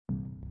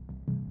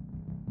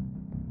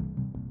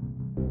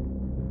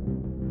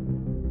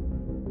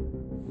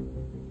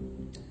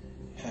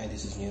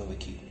this is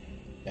NeoWiki,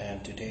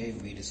 and today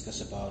we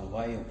discuss about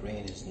why your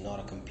brain is not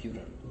a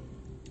computer.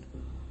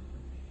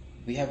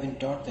 We have been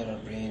taught that our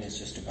brain is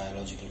just a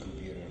biological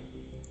computer.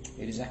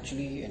 It is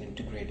actually an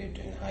integrated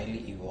and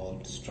highly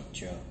evolved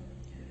structure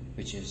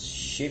which is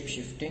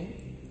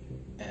shape-shifting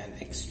and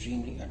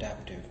extremely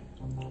adaptive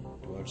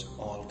towards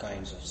all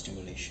kinds of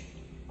stimulation.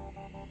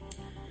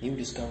 New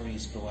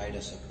discoveries provide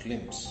us a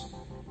glimpse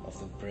of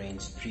the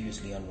brain's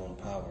previously unknown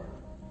power,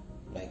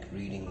 like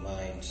reading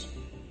minds,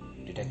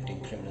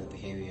 detecting criminal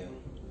behavior,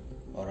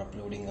 or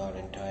uploading our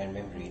entire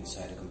memory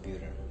inside a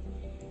computer.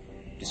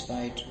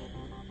 Despite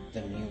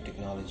the new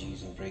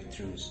technologies and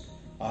breakthroughs,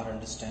 our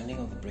understanding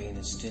of the brain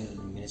is still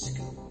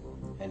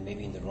minuscule and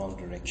maybe in the wrong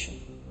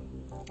direction.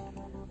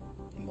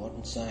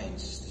 Modern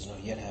science does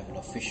not yet have an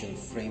official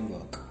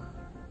framework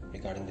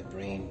regarding the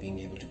brain being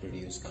able to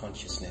produce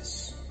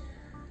consciousness.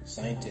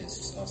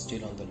 Scientists are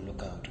still on the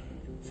lookout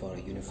for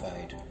a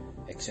unified,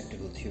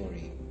 acceptable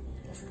theory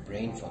of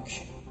brain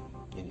function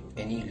in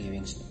any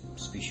living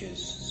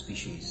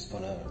species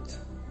on Earth,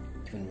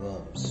 even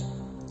worms.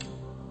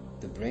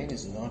 The brain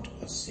is not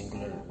a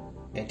singular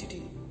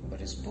entity,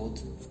 but is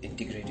both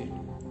integrated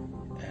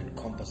and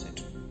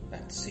composite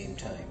at the same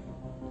time.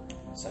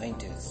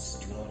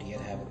 Scientists do not yet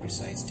have a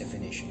precise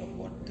definition of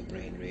what the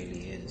brain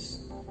really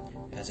is,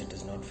 as it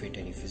does not fit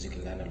any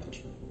physical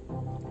analogy.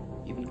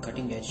 Even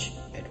cutting-edge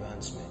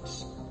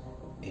advancements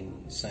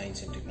in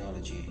science and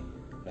technology,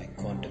 like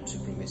quantum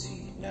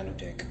supremacy,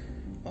 nanotech,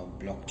 or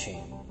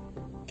blockchain,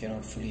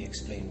 cannot fully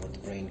explain what the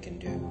brain can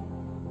do.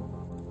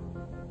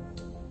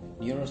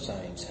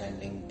 Neuroscience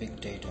handling big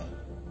data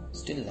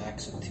still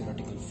lacks a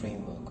theoretical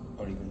framework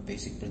or even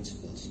basic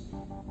principles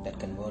that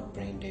convert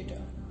brain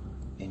data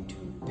into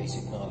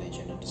basic knowledge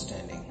and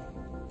understanding.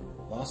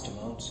 Vast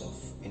amounts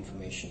of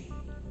information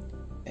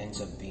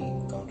ends up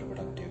being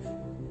counterproductive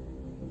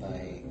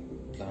by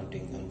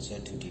planting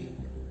uncertainty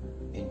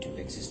into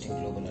existing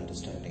global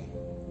understanding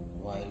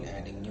while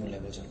adding new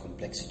levels of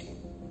complexity.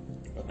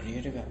 A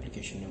creative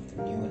application of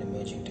the new and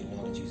emerging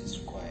technologies is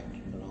required,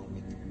 along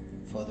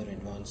with further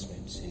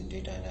advancements in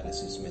data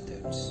analysis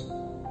methods.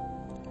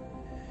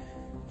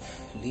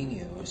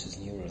 Linear versus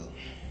neural.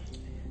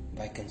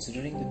 By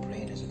considering the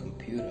brain as a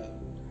computer,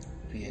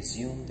 we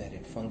assume that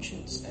it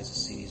functions as a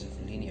series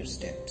of linear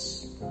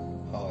steps.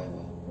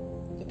 However,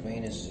 the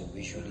brain is a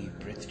visually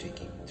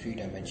breathtaking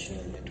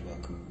three-dimensional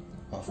network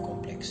of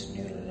complex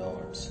neural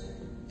nodes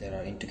that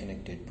are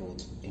interconnected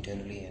both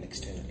internally and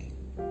externally.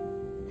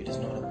 It is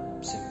not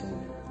a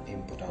simple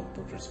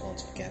input-output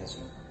response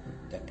mechanism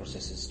that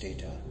processes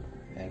data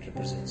and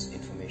represents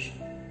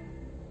information,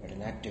 but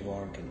an active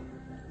organ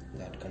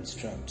that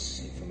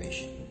constructs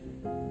information.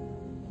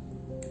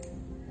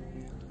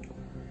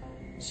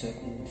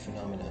 Certain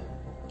phenomena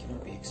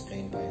cannot be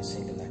explained by a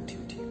single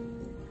activity,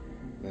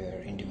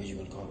 where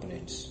individual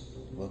components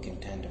work in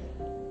tandem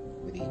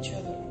with each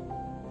other,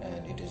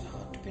 and it is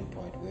hard to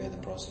pinpoint where the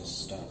process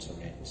starts or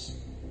ends.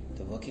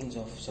 The workings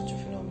of such a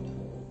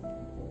phenomenon,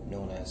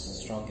 known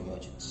as strong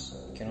emergence,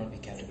 cannot be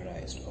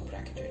categorized or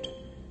bracketed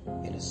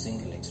in a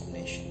single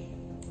explanation.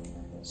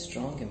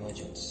 Strong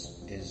emergence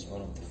is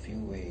one of the few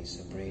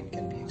ways a brain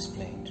can be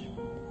explained.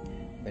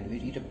 When we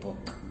read a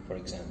book, for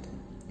example,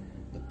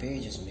 the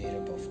page is made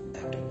up of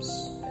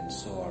atoms, and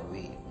so are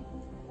we.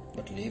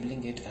 But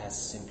labeling it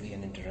as simply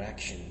an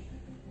interaction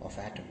of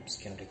atoms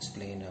cannot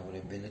explain our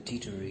ability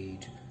to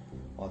read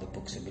or the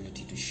book's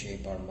ability to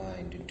shape our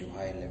mind into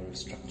higher level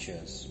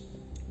structures.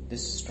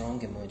 This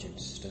strong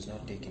emergence does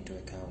not take into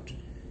account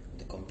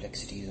the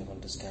complexities of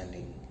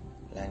understanding,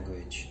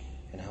 language,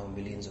 and how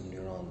millions of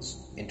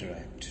neurons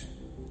interact.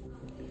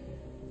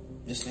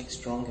 Just like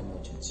strong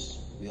emergence,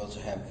 we also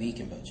have weak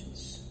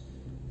emergence.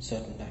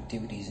 Certain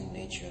activities in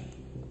nature,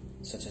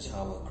 such as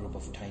how a group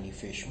of tiny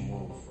fish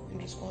move in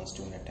response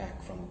to an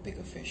attack from a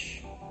bigger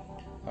fish,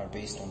 are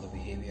based on the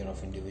behavior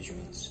of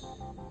individuals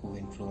who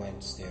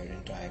influence their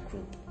entire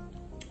group.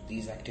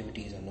 These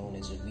activities are known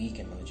as weak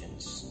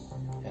emergence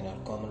and are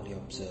commonly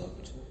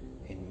observed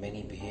in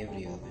many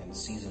behavioral and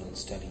seasonal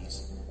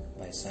studies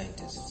by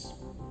scientists.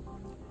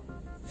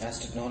 As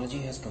technology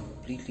has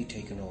completely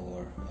taken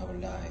over our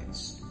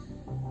lives,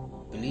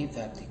 believe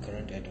that the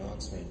current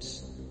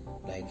advancements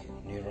like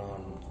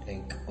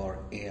Neuralink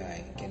or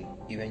AI can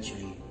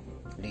eventually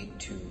lead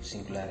to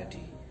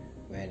singularity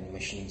when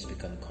machines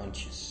become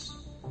conscious.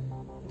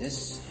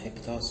 This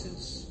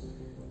hypothesis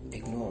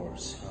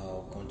ignores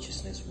how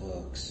consciousness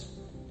works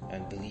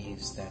and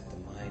believes that the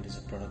mind is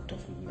a product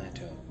of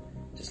matter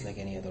just like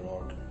any other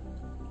organ.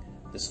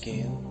 The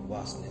scale,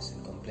 vastness,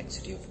 and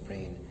complexity of the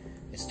brain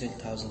is still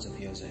thousands of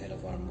years ahead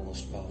of our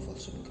most powerful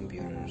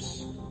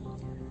supercomputers.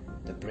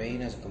 The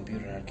brain as a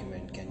computer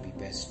argument can be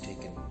best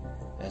taken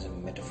as a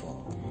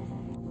metaphor.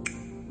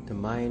 The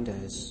mind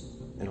as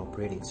an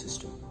operating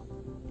system.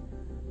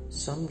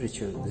 Some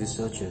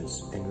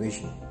researchers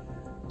envision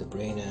the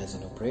brain as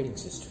an operating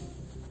system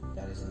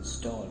that is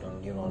installed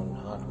on neuron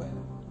hardware.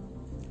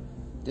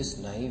 This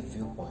naive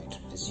viewpoint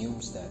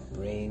assumes that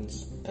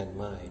brains and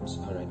minds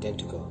are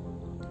identical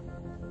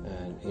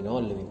and in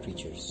all living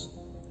creatures,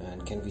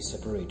 and can be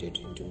separated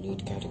into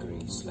neat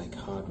categories like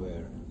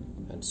hardware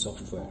and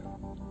software.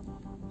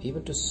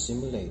 Even to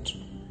simulate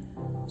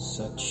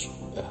such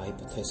a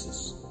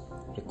hypothesis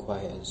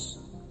requires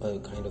a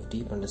kind of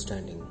deep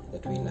understanding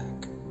that we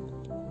lack.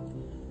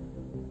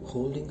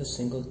 Holding a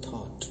single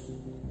thought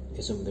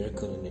is a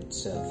miracle in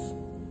itself,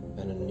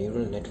 and a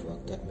neural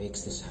network that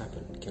makes this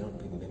happen cannot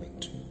be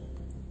mimicked,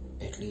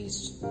 at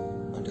least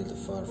until the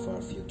far,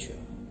 far future.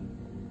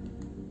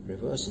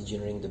 Reverse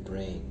engineering the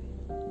brain.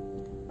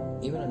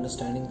 Even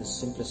understanding the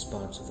simplest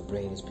parts of the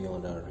brain is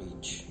beyond our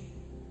reach.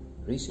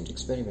 Recent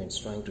experiments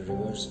trying to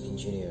reverse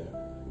engineer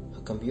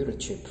a computer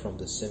chip from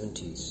the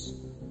 70s,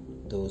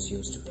 those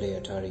used to play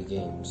Atari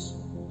games,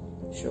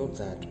 showed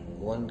that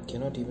one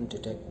cannot even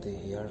detect the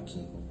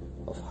hierarchy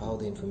of how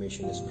the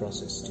information is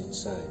processed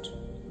inside,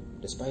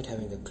 despite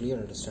having a clear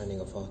understanding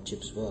of how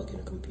chips work in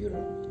a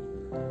computer.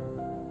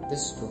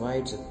 This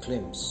provides a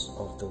glimpse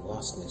of the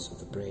vastness of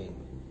the brain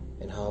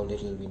and how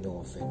little we know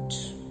of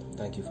it.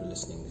 Thank you for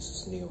listening. This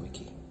is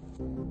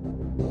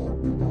NeoWiki.